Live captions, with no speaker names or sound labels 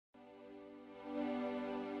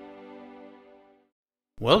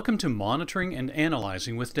Welcome to Monitoring and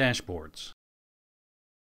Analyzing with Dashboards.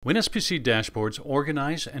 WinSPC dashboards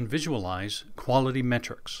organize and visualize quality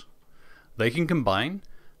metrics. They can combine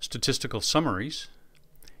statistical summaries,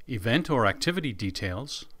 event or activity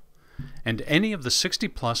details, and any of the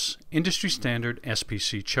 60+ industry standard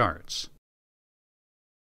SPC charts.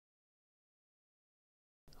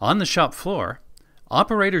 On the shop floor,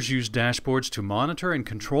 operators use dashboards to monitor and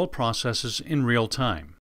control processes in real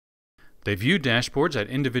time. They view dashboards at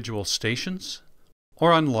individual stations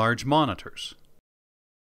or on large monitors.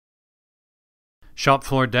 Shop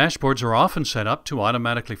floor dashboards are often set up to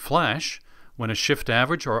automatically flash when a shift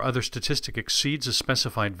average or other statistic exceeds a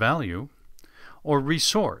specified value, or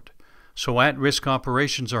resort, so at-risk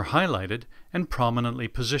operations are highlighted and prominently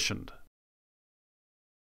positioned.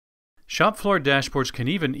 Shop floor dashboards can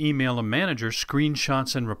even email a manager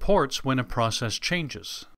screenshots and reports when a process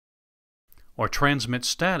changes, or transmit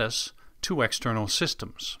status to external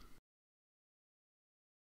systems.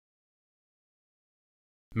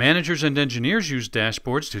 Managers and engineers use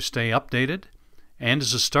dashboards to stay updated and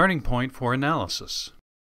as a starting point for analysis.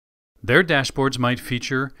 Their dashboards might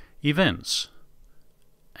feature events,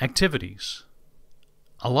 activities,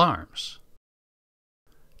 alarms,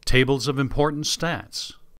 tables of important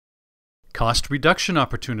stats, cost reduction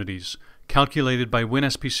opportunities calculated by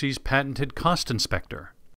WinSPC's patented Cost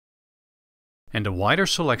Inspector, and a wider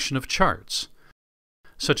selection of charts,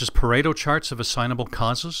 such as Pareto charts of assignable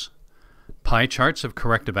causes, pie charts of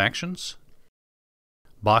corrective actions,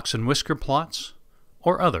 box and whisker plots,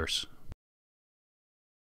 or others.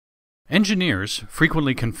 Engineers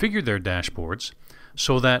frequently configure their dashboards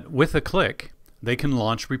so that, with a click, they can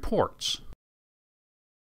launch reports,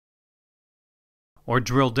 or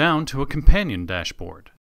drill down to a companion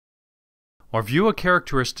dashboard, or view a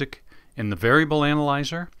characteristic in the Variable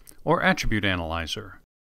Analyzer or Attribute Analyzer,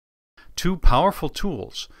 two powerful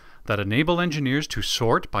tools that enable engineers to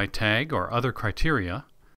sort by tag or other criteria,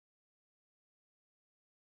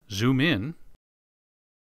 zoom in,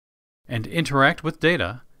 and interact with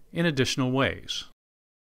data in additional ways.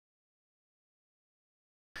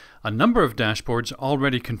 A number of dashboards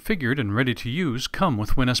already configured and ready to use come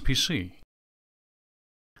with WinSPC.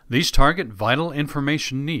 These target vital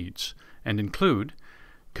information needs and include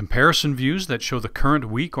comparison views that show the current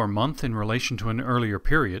week or month in relation to an earlier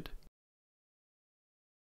period,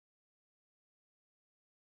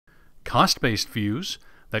 cost-based views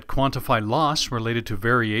that quantify loss related to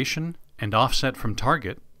variation and offset from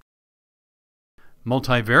target,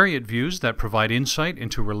 multivariate views that provide insight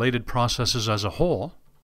into related processes as a whole,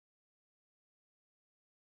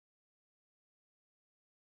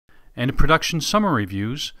 and production summary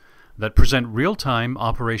views that present real-time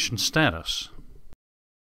operation status.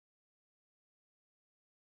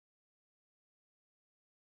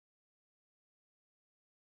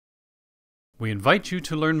 We invite you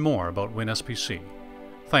to learn more about WinSPC.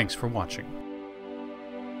 Thanks for watching.